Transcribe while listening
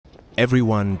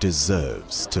Everyone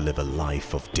deserves to live a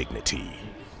life of dignity,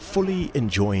 fully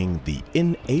enjoying the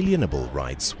inalienable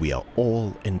rights we are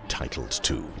all entitled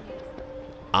to.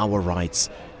 Our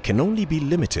rights can only be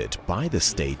limited by the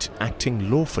state acting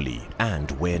lawfully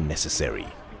and where necessary,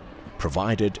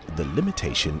 provided the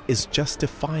limitation is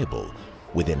justifiable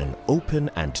within an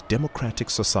open and democratic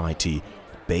society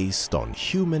based on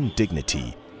human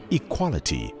dignity,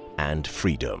 equality, and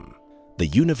freedom. The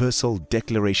Universal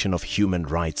Declaration of Human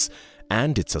Rights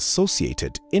and its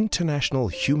associated international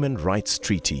human rights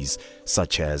treaties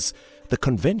such as the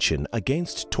Convention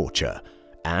Against Torture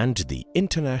and the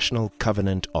International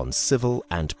Covenant on Civil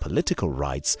and Political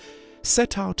Rights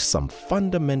set out some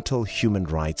fundamental human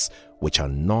rights which are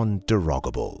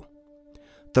non-derogable.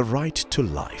 The right to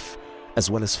life, as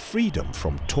well as freedom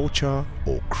from torture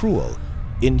or cruel,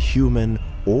 inhuman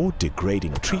or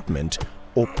degrading treatment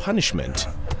or punishment,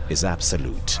 is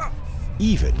absolute,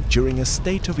 even during a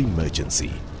state of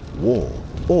emergency, war,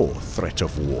 or threat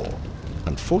of war.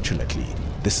 Unfortunately,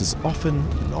 this is often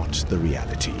not the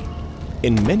reality.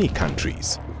 In many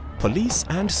countries, police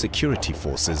and security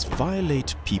forces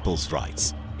violate people's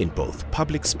rights in both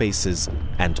public spaces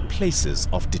and places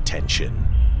of detention.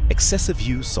 Excessive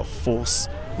use of force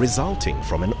resulting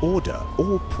from an order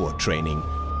or poor training,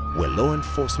 where law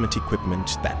enforcement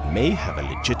equipment that may have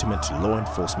a legitimate law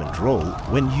enforcement role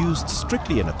when used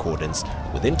strictly in accordance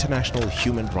with international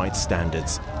human rights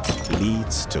standards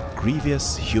leads to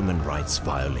grievous human rights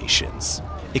violations.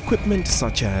 Equipment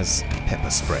such as pepper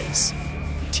sprays,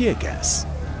 tear gas,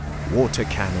 water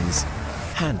cannons,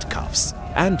 handcuffs,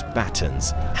 and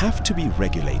batons have to be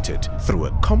regulated through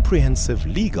a comprehensive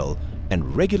legal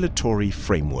and regulatory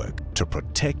framework to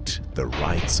protect the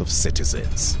rights of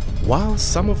citizens. While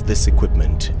some of this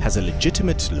equipment has a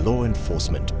legitimate law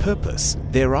enforcement purpose,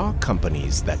 there are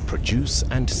companies that produce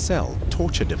and sell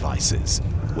torture devices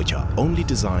which are only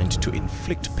designed to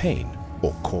inflict pain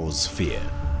or cause fear.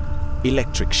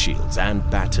 Electric shields and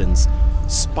batons,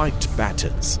 spiked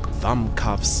batons, thumb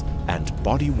cuffs, and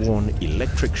body-worn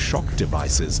electric shock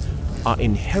devices are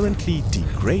inherently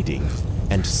degrading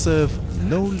and serve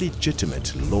no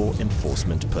legitimate law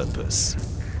enforcement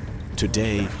purpose.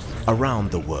 Today,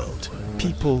 around the world,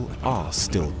 people are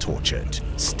still tortured,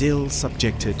 still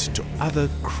subjected to other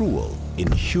cruel,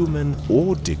 inhuman,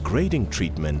 or degrading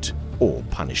treatment or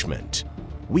punishment.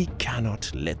 We cannot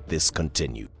let this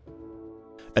continue.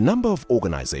 A number of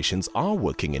organizations are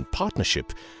working in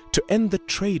partnership to end the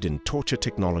trade in torture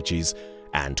technologies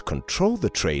and control the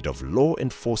trade of law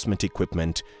enforcement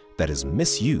equipment that is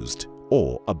misused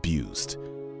or abused.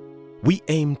 We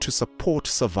aim to support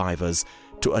survivors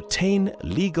to attain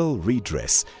legal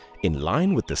redress in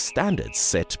line with the standards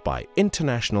set by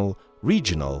international,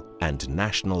 regional, and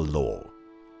national law.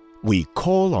 We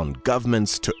call on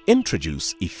governments to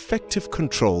introduce effective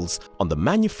controls on the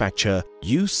manufacture,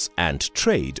 use, and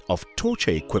trade of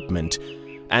torture equipment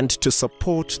and to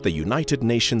support the United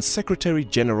Nations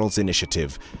Secretary-General's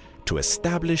initiative to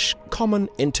establish common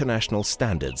international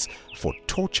standards for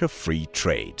torture-free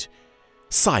trade.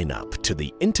 Sign up to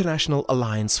the International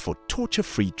Alliance for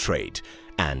Torture-Free Trade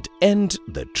and end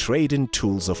the trade in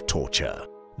tools of torture.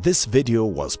 This video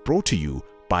was brought to you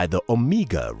by the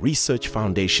Omega Research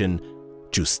Foundation,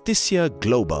 Justicia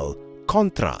Global,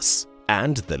 Contras,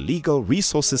 and the Legal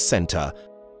Resources Center,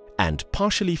 and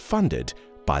partially funded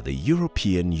by the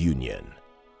European Union.